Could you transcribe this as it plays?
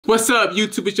What's up,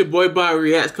 YouTube? It's your boy Bob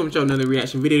Reacts coming to another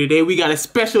reaction video today. We got a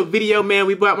special video, man.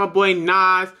 We brought my boy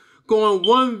Nas going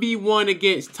 1v1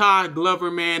 against Todd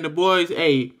Glover, man. The boy's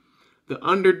the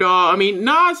underdog. I mean,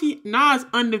 Nas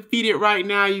undefeated right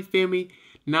now, you feel me?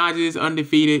 Nas is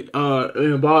undefeated in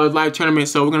a Ballers Life tournament,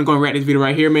 so we're gonna go and react this video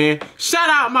right here, man. Shout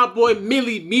out my boy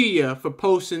Millie Media for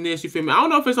posting this, you feel me? I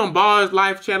don't know if it's on Ballers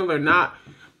Life channel or not,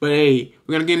 but hey,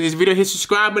 we're gonna get into this video. Hit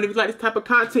subscribe button if you like this type of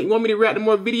content. You want me to react to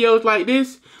more videos like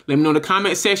this? Let me know in the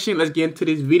comment section. Let's get into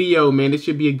this video, man. This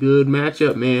should be a good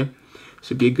matchup, man.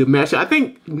 Should be a good matchup. I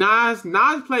think Nas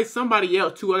plays somebody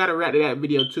else too. I gotta react to that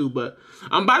video too, but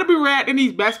I'm about to be reacting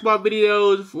these basketball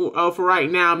videos for right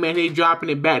now, man. They dropping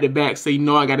it back to back, so you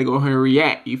know I gotta go ahead and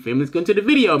react. You feel me? Let's get into the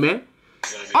video, man.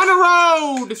 On the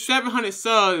road to 700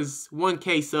 subs,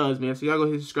 1K subs, man. So y'all go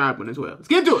hit the subscribe button as well. Let's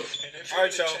get into it.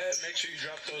 Alright, y'all.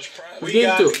 We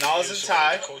got Nas and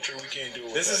Ty.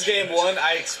 This is game 1.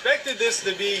 I expected this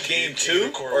to be game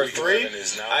 2 or 3.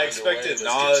 I expected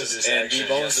Nas and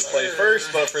D-Bones to play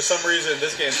first, but for some reason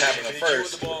this game's happening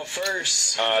first.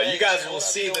 You guys will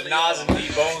see the Nas and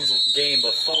D-Bones game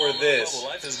before this,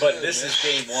 but this is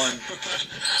game 1.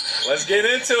 Let's get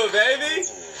into it, baby.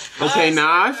 Okay,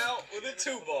 Nas. With a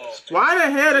 2-ball. Why the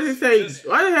hell does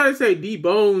it say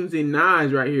D-Bones and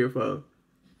Nas right here, folks?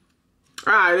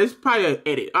 Alright, it's probably an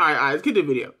edit. Alright, let's get the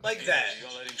video. Like that.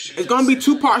 It's gonna be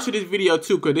 2 parts of this video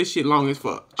too, cause this shit long as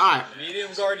fuck. Alright.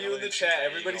 Medium guard you in the chat.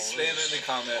 Everybody stand in the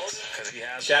comments.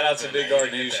 Shout out to Big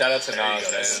Guard you. Shout out to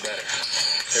Nas, man.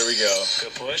 Here we go.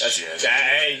 Good push.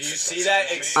 Hey, you see that?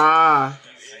 It's gonna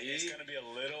be a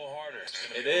little harder.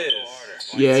 It is.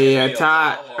 Yeah,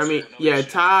 Ty.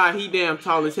 Ty, he damn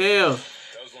tall as hell.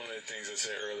 That was one of the things I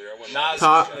said earlier.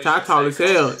 Ty tall as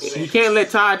hell. You can't let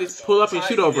Ty just pull up and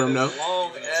shoot over him, though.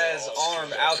 Long as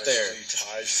arm out there.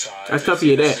 That's tough to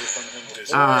get that.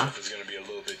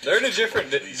 They're in a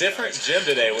different gym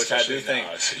today, which I do think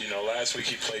last week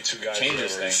he played 2 guys.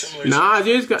 Changes things.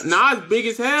 Nas big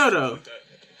as hell though.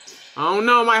 I don't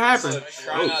know, it might happen.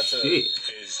 Oh shit.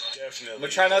 I'm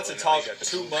gonna try not to talk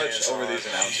too much over these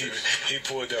announcers. He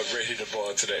pulled up, ready to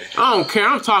ball today. I don't care.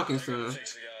 I'm talking, son.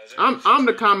 I'm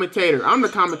the commentator. I'm the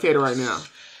commentator right now.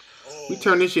 We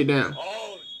turn this shit down.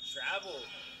 Oh,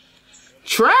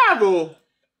 travel.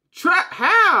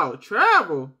 How?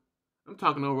 Travel. I'm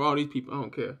talking over all these people. I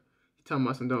don't care. You talking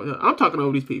about some don't. I'm talking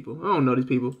over these people. I don't know these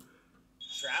people.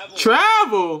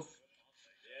 Travel.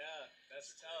 Yeah,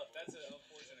 that's tough. That's an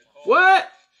unfortunate call. What?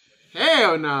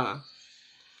 Hell nah.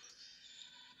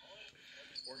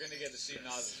 We're gonna get to see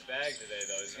Nas's bag today,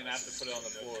 though. He's gonna have to put it on the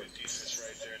floor.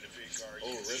 Oh,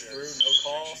 rip through, no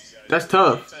call. That's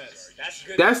tough. That's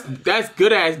good. That's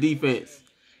good ass defense.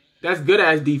 That's good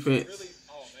ass defense. Really,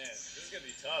 oh man, this is gonna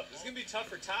be tough. This is gonna be tough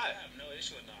for Ty. I have no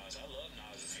issue with Nas. I love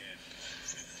Nas again.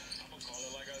 I'm gonna call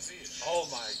it like I see it. Oh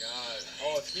my god.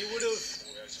 Oh, if he would have.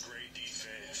 Oh, that's great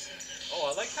defense.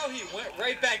 Oh, I like how he went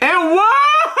right back. And won,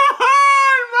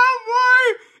 my boy,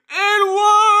 and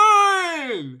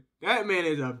won. That man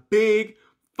is a big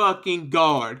fucking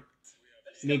guard,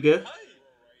 nigga.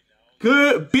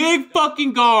 Good, big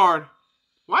fucking guard.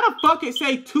 Why the fuck it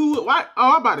say 2? Why?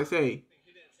 Oh, I'm about to say.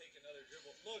 He didn't take another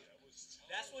dribble. Look,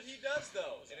 that's what he does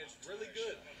though, and it's really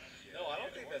good. No, I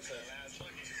don't think that's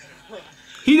a.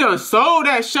 He done sold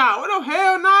that shot. What the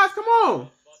hell, Nas? Come on,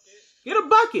 get a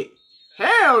bucket.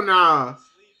 Hell nah.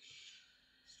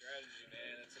 Strategy,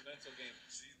 man. It's a mental game.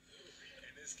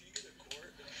 And this king of the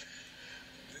court.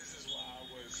 This is why I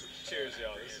was. Cheers,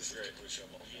 y'all. This is great.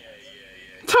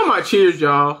 Yeah. Talking about cheers,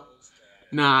 y'all.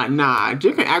 Nah.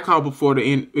 Drinking alcohol before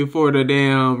the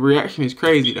damn reaction is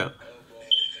crazy though.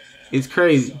 It's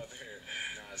crazy. Nas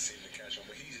seemed to catch him,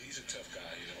 but he's a tough guy,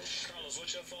 Carlos,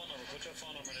 what's your phone number? Put your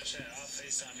phone number in the chat. I'll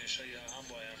FaceTime you and show you how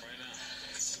humble I am right now.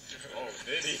 Oh,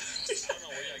 did he? I don't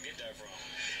know where y'all get that from.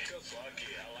 Good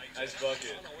bucket. I like that. Nice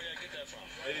bucket. I don't know where y'all get that from.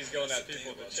 He's going at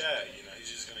people in the chat.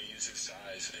 He's just gonna use his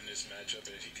size in this matchup.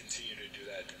 If he continue to do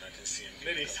that, then I can see him.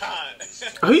 He's hot.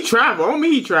 Oh, he traveled. On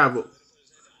me, he traveled.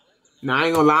 Nah, I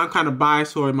ain't gonna lie. I'm kind of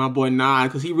biased toward my boy Nas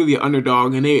because he really an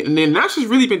underdog, and then Nasir's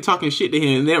really been talking shit to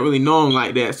him, and they don't really know him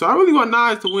like that. So I really want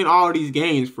Nas to win all these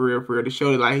games for real, to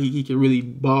show that like he can really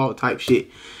ball type shit.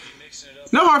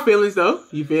 No hard feelings though.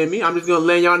 You feel me? I'm just gonna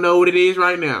let y'all know what it is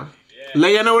right now.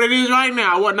 Let y'all know what it is right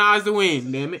now. I want Nas to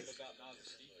win. Damn it.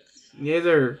 Yes,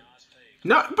 sir.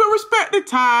 No, but respect the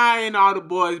Ty and all the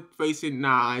boys facing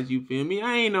Nas, you feel me?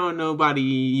 I ain't know nobody,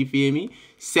 you feel me,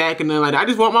 sacking nothing like that. I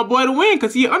just want my boy to win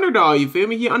because he an underdog, you feel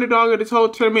me? He an underdog of this whole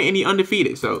tournament and he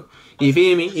undefeated. So, you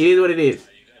feel me? It is what it is.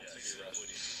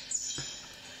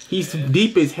 He's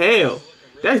deep as hell.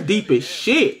 That's deep as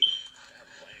shit.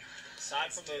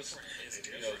 Aside from those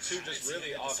you know, two just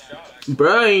really off shots.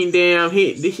 Bro, ain't damn.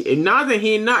 He not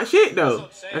shit though.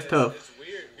 That's tough. It's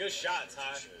weird. Good shot,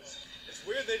 Ty. It's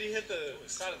weird that he hit the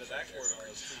side of the backboard on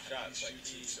those two shots. Like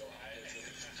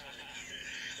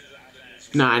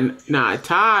Nah.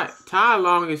 Ty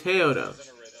long as hell though.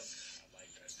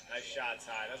 Nice shot,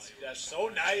 Ty. That's so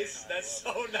nice. That's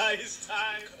so nice,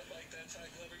 Ty.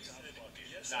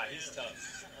 Nah, he's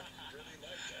tough.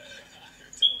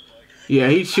 Yeah,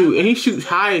 he shoots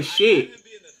high as shit.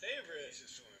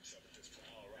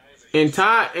 And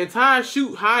Ty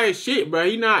shoot high as shit, bro.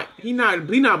 He not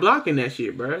blocking that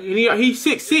shit, bro. And he's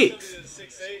 6'6". He can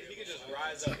just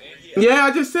rise up. And yeah,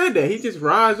 I just said that. He just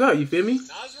rise up. You feel me?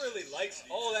 Nas really likes.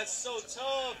 Oh, that's so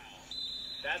tough.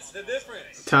 That's the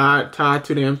difference. Ty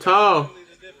too damn tall.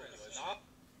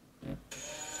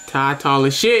 Ty tall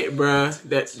as shit, bro.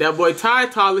 That boy Ty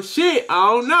tall as shit. I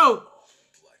don't know.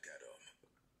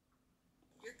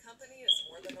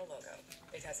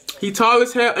 He tall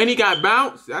as hell, and he got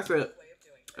bounce. That's a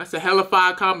hella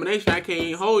fire combination. I can't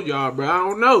even hold y'all, bro. I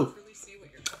don't know.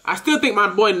 I still think my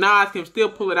boy Nas can still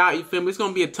pull it out. You feel me? It's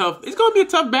gonna be a tough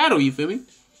battle. You feel me?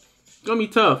 It's gonna be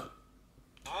tough.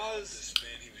 Nas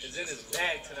is in his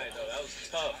bag tonight, though. That was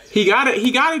tough. He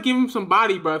gotta give him some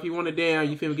body, bro. If he want to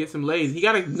down, you feel me? Get some lays. He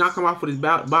gotta knock him off with his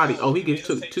body. Oh, he just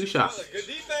took 2 shots. Good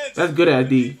defense. That's good at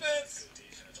D.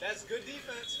 That's good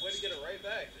defense. Way to get it right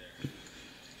back there.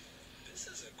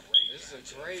 This is a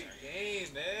great game,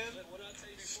 man. What I tell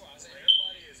you before, I said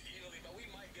everybody is evenly, but we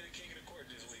might get a king of the court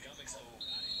this week. I'm excited.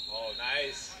 Oh,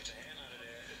 nice. Get your hand out of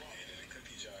there. In the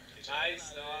cookie jar.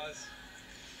 Nice, Nas.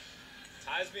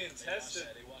 Ty's being tested.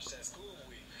 They watched that school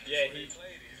week. Yeah, he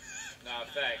played it. Nah,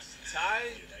 facts.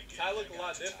 Ty looked a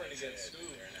lot different against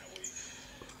Scoob.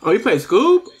 Oh, he played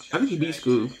Scoob? I think he beat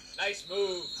Scoob. Nice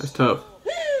move. That's tough.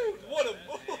 Woo! What a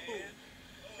move.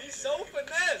 He's so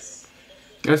finesse.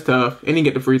 That's tough. And he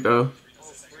get the free throw. Oh,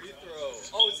 free throw.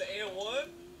 Oh, it's an and one?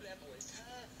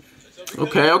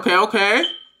 Okay.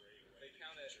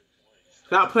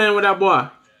 Stop playing with that boy.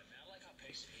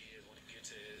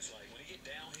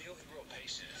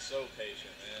 So patient,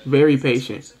 man. Very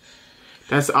patient.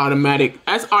 That's automatic.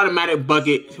 That's automatic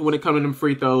bucket when it comes to them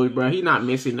free throws, bro. He not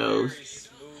missing those. Very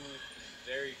smooth,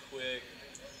 very quick,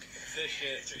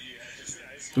 efficient.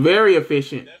 Very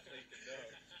efficient.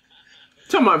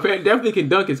 Talking about definitely can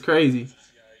dunk is crazy.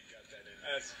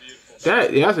 That's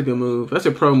beautiful. That's a good move. That's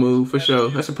a pro move for sure.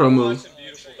 That's a pro move.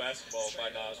 Beautiful basketball by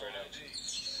Nas right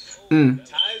now. Mm.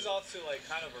 Ty's off to like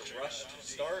kind of a rushed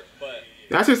start, but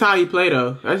that's just how he play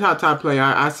though. That's how Ty play.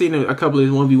 I seen a couple of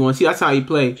his 1v1. See, that's how he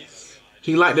play.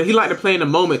 He like to play in the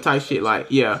moment type shit. Like,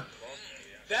 yeah.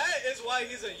 That is why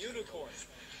he's a unicorn.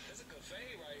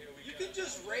 You can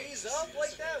just raise up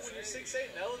like that when you're 6'8"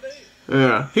 and elevate.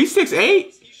 Yeah, he's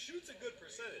 6'8". He shoots a good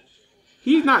percentage.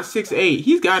 He's not 6'8".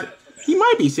 He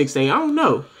might be 6'8". I don't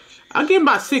know. I'll give him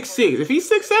about 6'6". If he's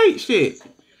 6'8", shit.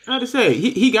 I have to say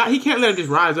he can't let him just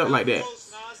rise up like that.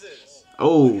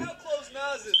 Oh. How close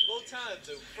Nas is both times.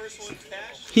 The first one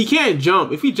cash. He can't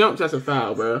jump. If he jumps, that's a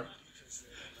foul, bro.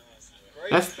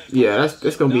 That's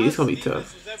gonna be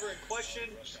tough. Was ever in question.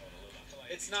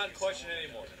 It's not in question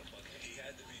anymore.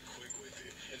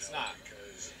 It's not.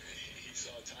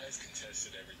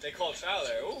 They called foul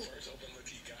there. Ooh.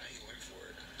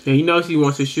 Yeah, he knows he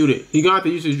wants to shoot it. He gonna have to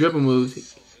use his dribble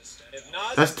moves.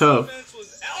 That's tough.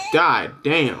 God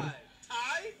damn. Ty?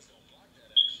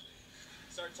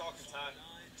 Start talking, Ty.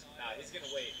 Nah, he's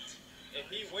gonna wait. If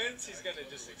he wins, he's gonna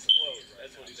just explode.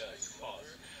 That's what he does.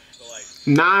 Pause. So like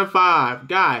 9-5.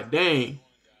 God dang.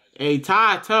 Hey,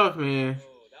 Ty tough, man. oh,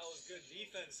 that was good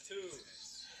defense too.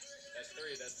 That's three.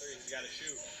 He's gotta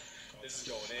shoot. This is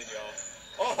going in, y'all.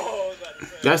 Oh,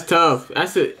 that's tough.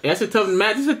 That's a tough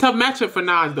match. This is a tough matchup for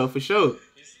Nas though, for sure.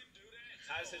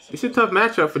 It's a tough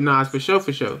matchup for Nas, for sure. No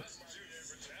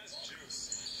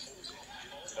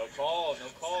call.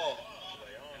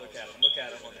 Look at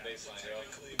him on the baseline, y'all.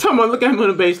 Come on, look at him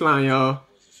on the baseline, y'all.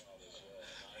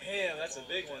 Damn, that's a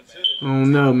big one too. I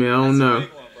don't know, man. I don't know. That's a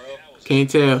big one, bro. Can't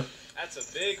tell. That's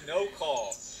a big no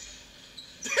call.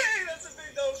 Dang, that's a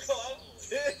big no call. I'm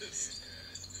pissed.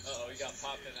 Uh-oh, he got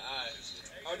popped in the eye.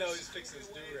 Oh no, he's fixing his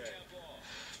do-rag.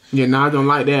 Yeah, Nas don't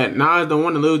like that. Nas don't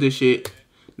want to lose this shit.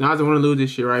 Nas don't want to lose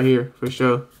this shit right here, for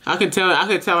sure. I can tell by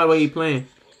the way he playing.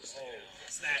 Oh,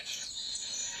 snatch.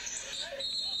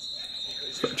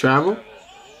 Travel?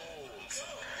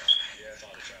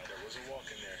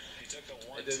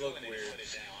 It did look weird.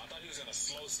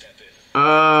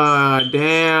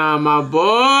 Damn, my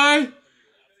boy.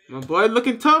 My boy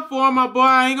looking tough for him, my boy.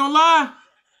 I ain't gonna lie.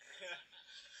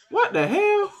 What the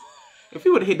hell? If he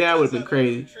would have hit that, would have been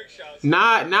crazy.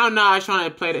 Now Nas trying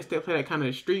to play that kind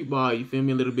of street ball. You feel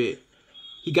me a little bit.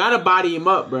 He gotta body him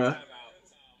up, bruh.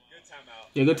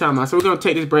 Yeah, good timeout. So we're gonna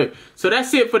take this break. So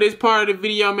that's it for this part of the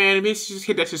video, man. Make sure you just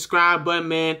hit that subscribe button,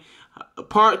 man.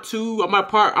 Part 2, I'm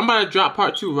about to drop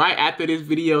part 2 right after this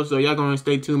video, so y'all gonna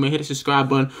stay tuned, man. Hit the subscribe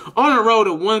button. On the road to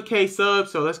 1K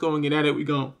subs, so let's go and get at it. We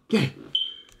going. Yeah.